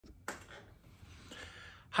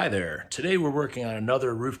Hi there. Today we're working on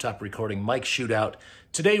another rooftop recording mic shootout.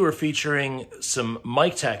 Today we're featuring some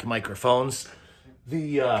Miktek microphones.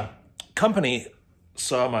 The company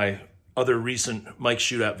saw my other recent mic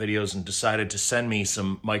shootout videos and decided to send me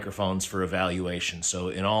some microphones for evaluation. So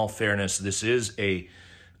in all fairness, this is a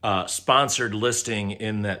sponsored listing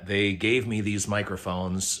in that they gave me these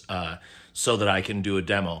microphones so that I can do a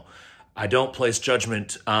demo. I don't place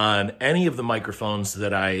judgment on any of the microphones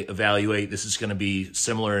that I evaluate. This is going to be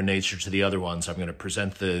similar in nature to the other ones. I'm going to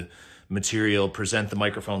present the material, present the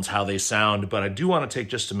microphones, how they sound, but I do want to take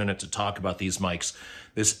just a minute to talk about these mics.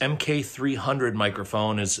 This MK300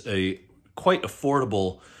 microphone is a quite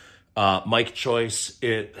affordable mic choice.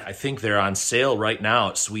 I think they're on sale right now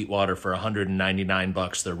at Sweetwater for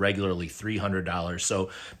 $199. They're regularly $300, so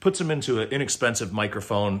puts them into an inexpensive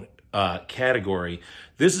microphone category.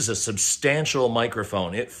 This is a substantial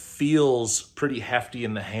microphone. It feels pretty hefty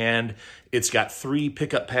in the hand. It's got 3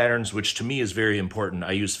 pickup patterns, which to me is very important.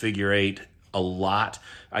 I use figure 8 a lot.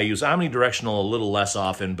 I use omnidirectional a little less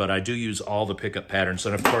often, but I do use all the pickup patterns.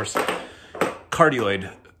 And of course,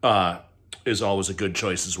 cardioid is always a good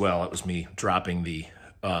choice as well. It was me dropping the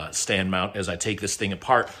stand mount as I take this thing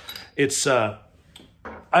apart. It's I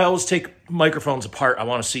always take microphones apart. I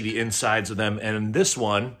want to see the insides of them, and this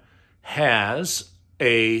one has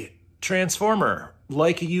a transformer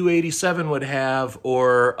like a U87 would have,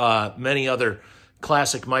 or many other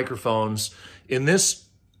classic microphones. In this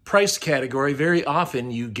price category, very often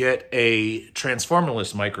you get a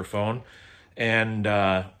transformerless microphone, and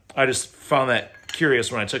I just found that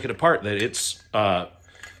curious when I took it apart that it's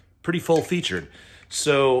pretty full featured.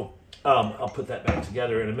 So I'll put that back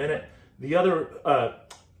together in a minute. The other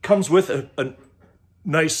comes with a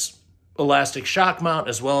nice elastic shock mount,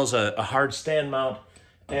 as well as a hard stand mount,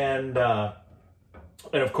 and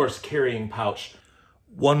of course carrying pouch.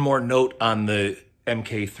 One more note on the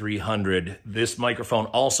MK300. This microphone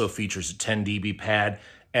also features a 10 dB pad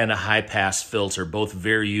and a high pass filter, both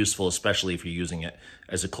very useful, especially if you're using it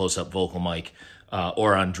as a close-up vocal mic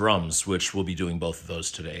or on drums, which we'll be doing both of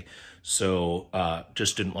those today. So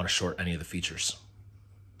just didn't want to short any of the features.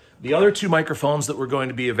 The other 2 microphones that we're going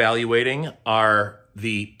to be evaluating are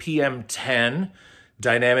the PM10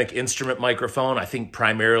 dynamic instrument microphone, I think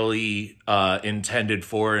primarily intended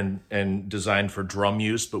for and designed for drum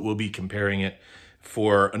use, but we'll be comparing it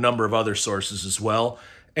for a number of other sources as well.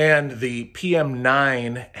 And the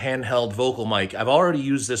PM9 handheld vocal mic. I've already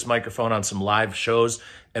used this microphone on some live shows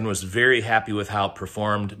and was very happy with how it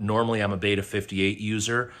performed. Normally I'm a Beta 58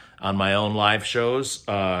 user on my own live shows.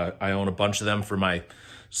 I own a bunch of them for my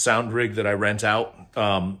sound rig that I rent out,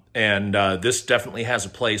 and this definitely has a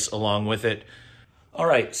place along with it. All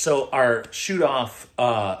right, so our shoot-off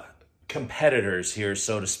competitors here,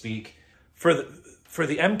 so to speak. For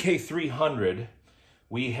the MK300,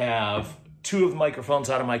 we have 2 of the microphones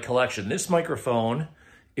out of my collection. This microphone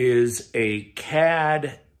is a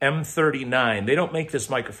CAD M179. They don't make this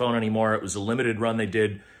microphone anymore. It was a limited run they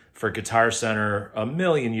did for Guitar Center a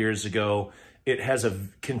million years ago. It has a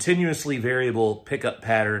continuously variable pickup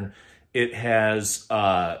pattern. It has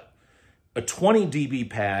a 20 dB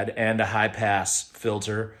pad and a high pass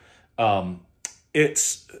filter.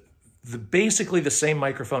 It's basically the same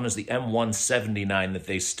microphone as the M179 that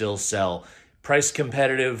they still sell. Price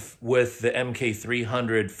competitive with the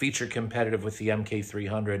MK300, feature competitive with the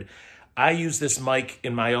MK300. I use this mic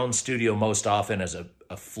in my own studio most often as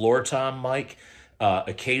a floor tom mic.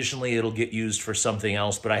 Occasionally it'll get used for something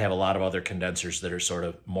else, but I have a lot of other condensers that are sort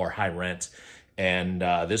of more high rent. And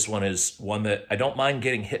this one is one that I don't mind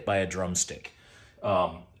getting hit by a drumstick.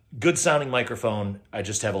 Good sounding microphone. I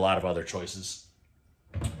just have a lot of other choices.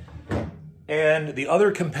 And the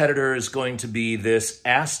other competitor is going to be this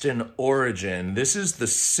Aston Origin. This is the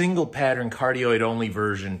single pattern cardioid only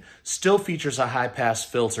version. Still features a high pass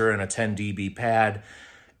filter and a 10 dB pad.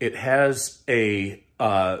 It has a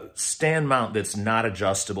stand mount that's not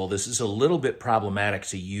adjustable. This is a little bit problematic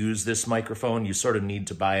to use this microphone. You sort of need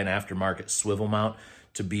to buy an aftermarket swivel mount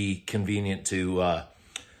to be convenient to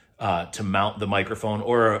mount the microphone,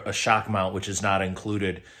 or a shock mount, which is not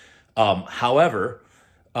included. However,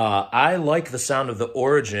 I like the sound of the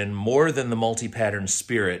Origin more than the multi-pattern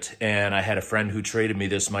Spirit, and I had a friend who traded me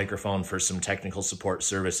this microphone for some technical support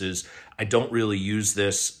services. I don't really use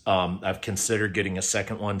this. I've considered getting a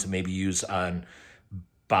second one to maybe use on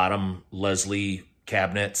bottom Leslie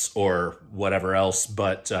cabinets or whatever else,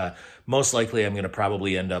 but most likely I'm going to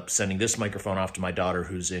probably end up sending this microphone off to my daughter,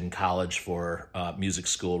 who's in college for music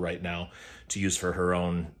school right now, to use for her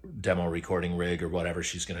own demo recording rig or whatever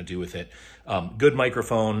she's going to do with it. Good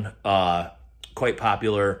microphone, quite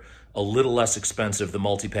popular. a little less expensive. The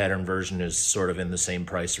multi-pattern version is sort of in the same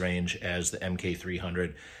price range as the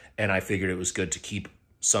MK300, and I figured it was good to keep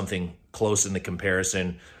something close in the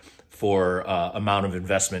comparison for amount of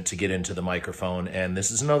investment to get into the microphone. And this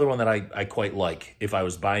is another one that I quite like. If I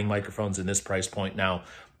was buying microphones in this price point now,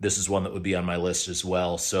 this is one that would be on my list as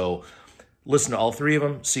well. So listen to all three of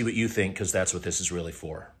them, see what you think, because that's what this is really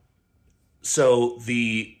for. So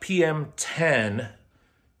the PM10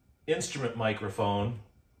 instrument microphone,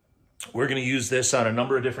 we're going to use this on a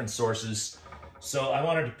number of different sources. So I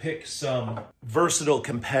wanted to pick some versatile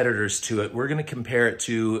competitors to it. We're going to compare it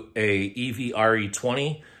to a EV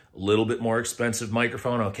RE20, a little bit more expensive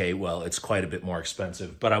microphone. Okay, well, it's quite a bit more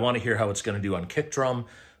expensive, but I want to hear how it's going to do on kick drum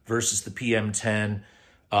versus the PM10,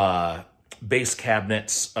 bass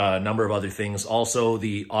cabinets, a number of other things. Also,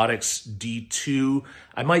 the Audix D2.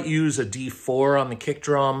 I might use a D4 on the kick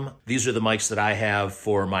drum. These are the mics that I have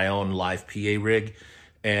for my own live PA rig,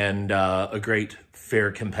 and a great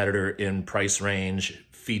fair competitor in price range,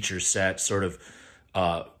 feature set, sort of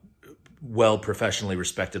well professionally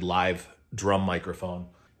respected live drum microphone.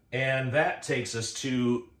 And that takes us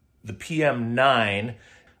to the PM9.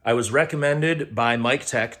 I was recommended by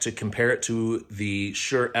Miktek to compare it to the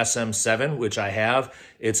Shure SM7, which I have.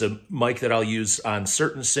 It's a mic that I'll use on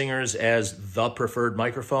certain singers as the preferred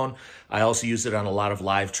microphone. I also use it on a lot of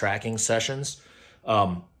live tracking sessions,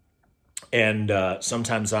 and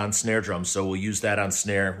sometimes on snare drums. So we'll use that on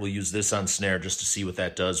snare. We'll use this on snare just to see what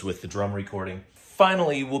that does with the drum recording.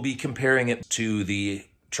 Finally, we'll be comparing it to the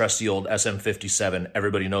trusty old SM57.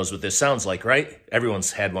 Everybody knows what this sounds like, right?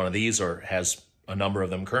 Everyone's had one of these or has a number of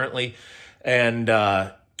them currently. And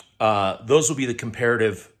those will be the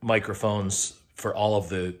comparative microphones for all of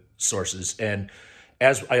the sources. And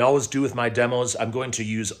as I always do with my demos, I'm going to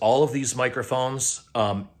use all of these microphones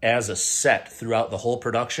as a set throughout the whole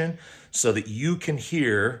production so that you can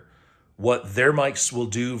hear what their mics will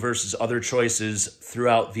do versus other choices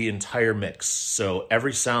throughout the entire mix. So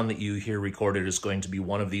every sound that you hear recorded is going to be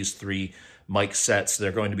one of these three mic sets.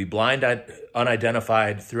 They're going to be blind,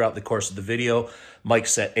 unidentified throughout the course of the video, mic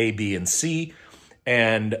set A, B, and C.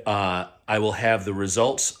 And I will have the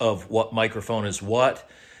results of what microphone is what,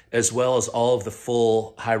 as well as all of the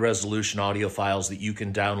full high-resolution audio files that you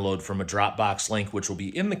can download from a Dropbox link, which will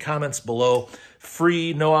be in the comments below.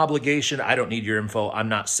 Free, no obligation. I don't need your info. I'm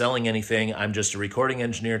not selling anything. I'm just a recording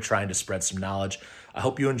engineer trying to spread some knowledge. I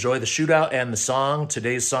hope you enjoy the Shootout and the song.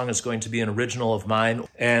 Today's song is going to be an original of mine.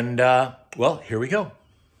 And, well, here we go.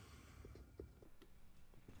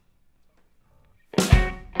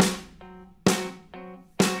 A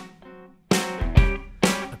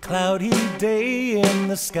cloudy day in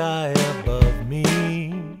the sky above me.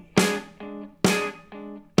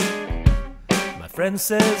 My friend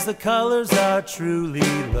says the colors are truly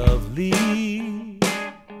lovely,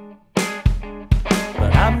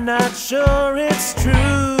 but I'm not sure it's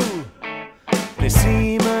true. They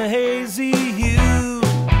seem a hazy hue,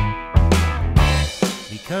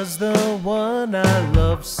 because the one I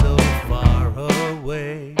love so far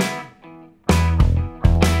away.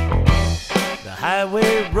 The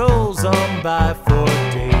highway rolls on by for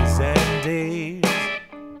days and days.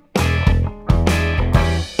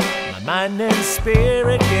 My mind and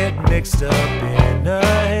spirit get mixed up in a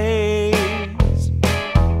haze.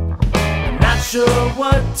 I'm not sure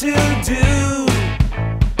what to do.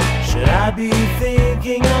 Should I be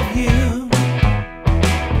thinking of you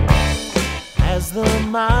as the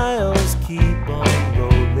miles keep on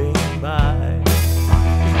rolling by?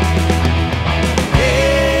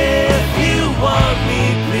 If you want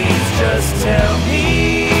me, please just tell me.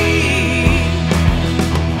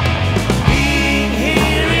 Being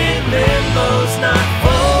here in limbo's not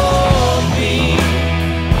for me.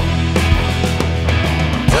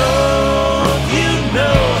 Don't you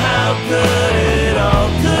know how good it all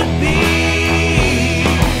could be?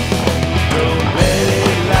 Don't let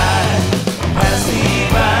it lie, pass me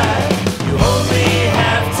by. You only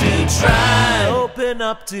have to try. Open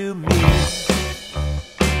up to me.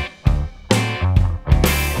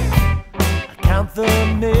 Count the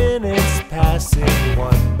minutes passing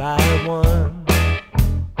one by one.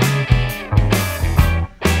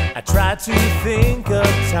 I try to think of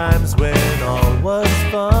times when all was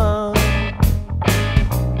fun.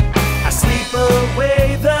 I sleep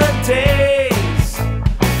away the days.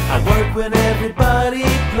 I work when everybody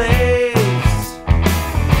plays.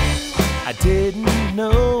 I didn't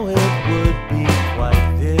know it would be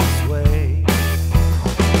quite this way.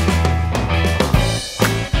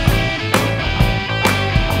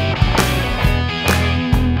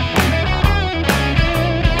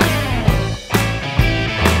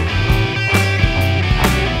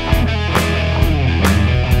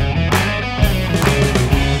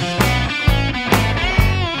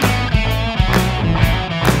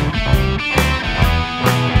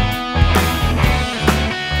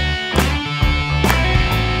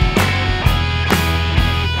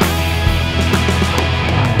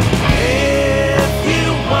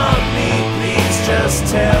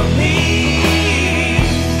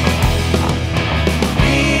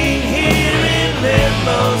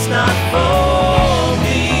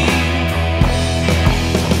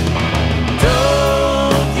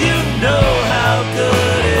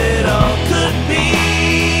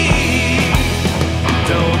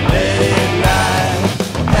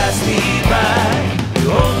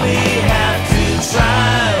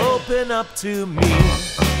 to me.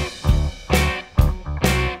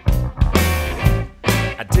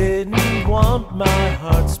 I didn't want my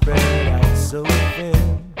heart spread out so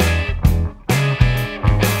thin,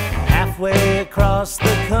 halfway across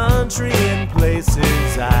the country in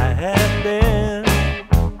places I had been.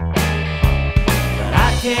 But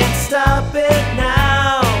I can't stop it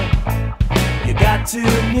now, you got to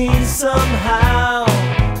me somehow.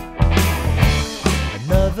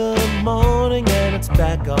 Another morning and it's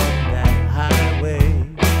back on that highway.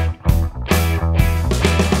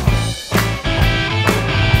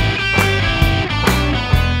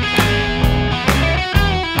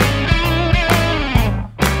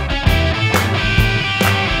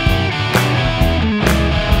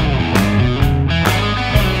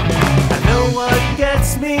 I know what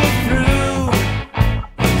gets me through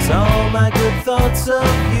is all my good thoughts of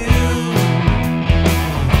you.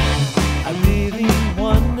 I really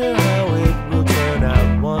wonder how it will turn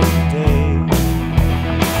out one day.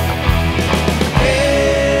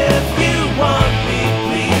 If you want me,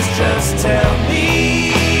 please just tell me.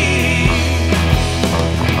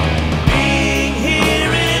 Being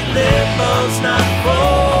here in limbo's not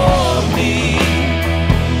for me.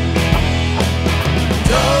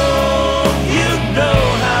 Don't you know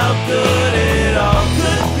how good it all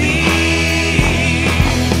could be?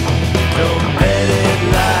 Don't let it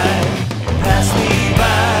lie pass me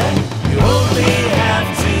by. You only have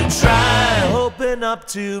to try. Open up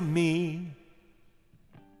to me.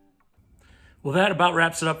 Well, that about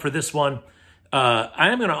wraps it up for this one. I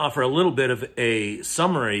am going to offer a little bit of a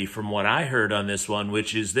summary from what I heard on this one,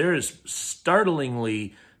 which is there is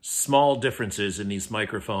startlingly small differences in these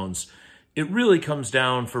microphones. It really comes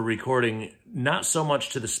down for recording not so much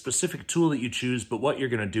to the specific tool that you choose, but what you're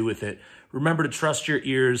going to do with it. Remember to trust your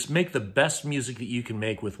ears, make the best music that you can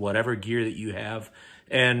make with whatever gear that you have.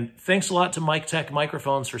 And thanks a lot to Miktek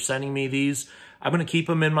Microphones for sending me these. I'm going to keep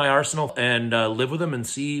them in my arsenal and live with them and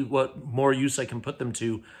see what more use I can put them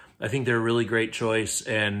to. I think they're a really great choice,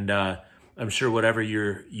 and I'm sure whatever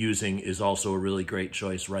you're using is also a really great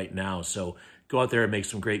choice right now. So go out there and make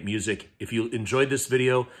some great music. If you enjoyed this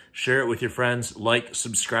video, share it with your friends, like,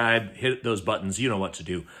 subscribe, hit those buttons. You know what to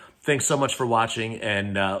do. Thanks so much for watching,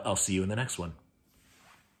 and I'll see you in the next one.